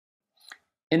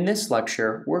In this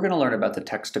lecture, we're going to learn about the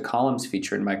text to columns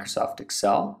feature in Microsoft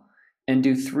Excel and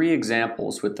do 3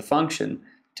 examples with the function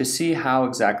to see how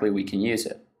exactly we can use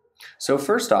it. So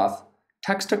first off,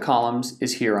 text to columns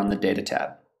is here on the Data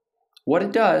tab. What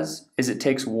it does is it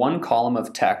takes one column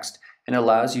of text and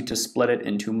allows you to split it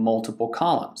into multiple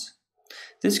columns.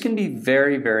 This can be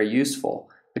very, very useful,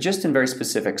 but just in very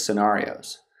specific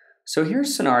scenarios. So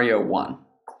here's scenario 1.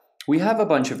 We have a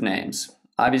bunch of names.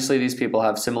 Obviously, these people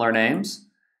have similar names,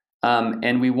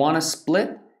 and we want to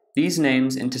split these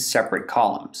names into separate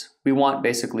columns. We want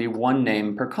basically one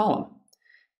name per column.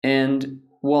 And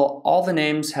while all the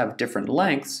names have different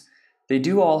lengths, they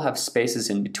do all have spaces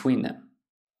in between them.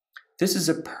 This is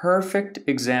a perfect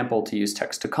example to use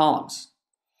text to columns.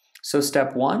 So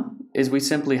step 1 is we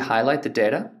simply highlight the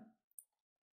data.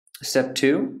 Step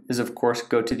 2 is, of course,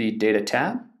 go to the Data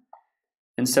tab.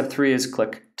 And step 3 is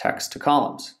click Text to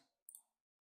Columns.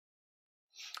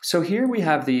 So here we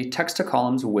have the Text to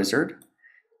Columns wizard,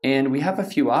 and we have a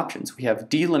few options. We have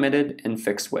delimited and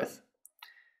fixed width.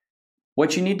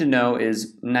 What you need to know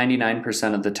is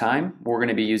 99% of the time, we're going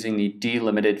to be using the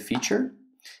delimited feature.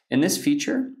 In this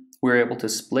feature, we're able to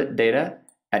split data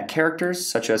at characters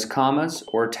such as commas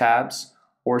or tabs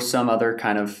or some other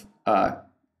kind of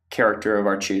character of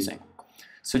our choosing.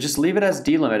 So just leave it as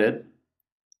delimited,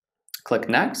 click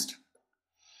Next,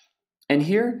 and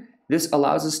here this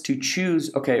allows us to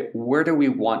choose, okay, where do we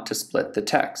want to split the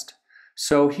text?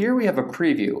 So here we have a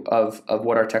preview of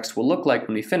what our text will look like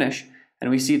when we finish, and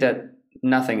we see that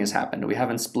nothing has happened. We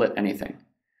haven't split anything.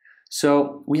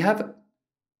 So we have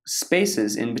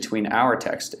spaces in between our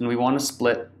text, and we want to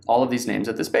split all of these names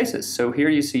at the spaces. So here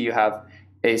you see you have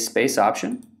a space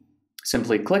option.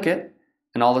 Simply click it,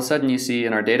 and all of a sudden you see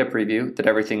in our data preview that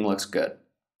everything looks good.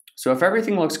 So if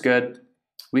everything looks good,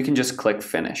 we can just click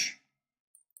Finish.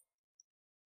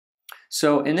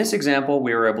 So in this example,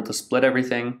 we were able to split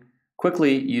everything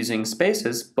quickly using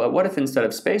spaces, but what if instead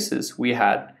of spaces, we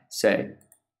had, say,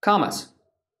 commas?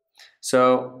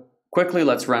 So quickly,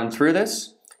 let's run through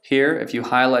this. Here, if you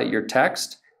highlight your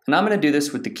text, and I'm going to do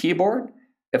this with the keyboard,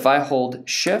 if I hold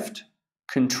Shift,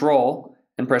 Control,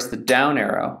 and press the down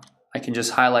arrow, I can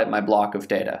just highlight my block of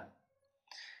data.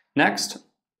 Next,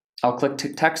 I'll click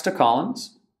Text to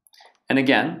Columns, and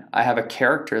again, I have a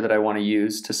character that I want to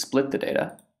use to split the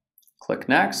data. Click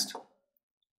Next,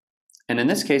 and in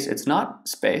this case, it's not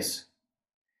space.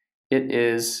 It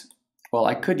is, well,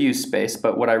 I could use space,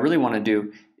 but what I really want to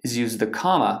do is use the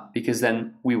comma, because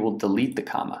then we will delete the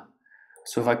comma.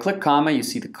 So if I click comma, you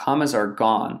see the commas are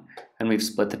gone, and we've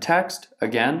split the text.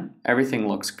 Again, everything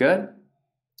looks good.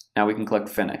 Now we can click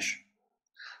Finish.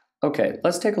 Okay,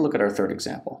 let's take a look at our third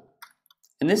example.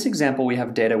 In this example, we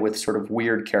have data with sort of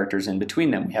weird characters in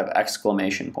between them. We have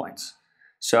exclamation points.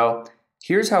 So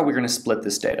here's how we're going to split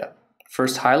this data.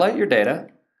 First, highlight your data,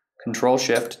 Control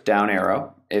Shift down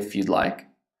arrow if you'd like.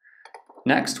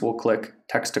 Next, we'll click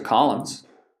Text to Columns.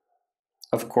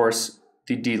 Of course,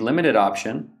 the delimited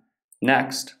option,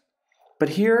 Next. But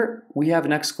here we have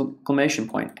an exclamation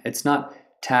point. It's not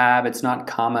tab, it's not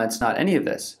comma, it's not any of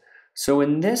this. So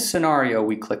in this scenario,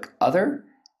 we click Other,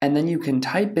 and then you can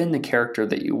type in the character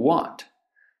that you want.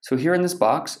 So here in this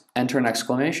box, enter an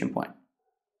exclamation point.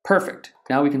 Perfect.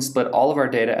 Now we can split all of our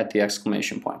data at the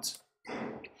exclamation points.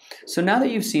 So now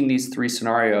that you've seen these 3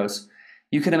 scenarios,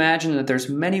 you can imagine that there's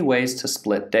many ways to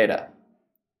split data.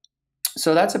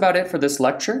 So that's about it for this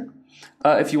lecture.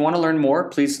 If you want to learn more,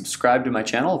 please subscribe to my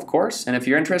channel, of course. And if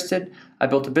you're interested, I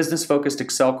built a business-focused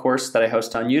Excel course that I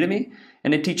host on Udemy,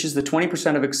 and it teaches the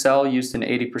 20% of Excel used in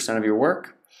 80% of your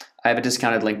work. I have a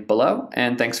discounted link below,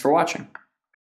 and thanks for watching.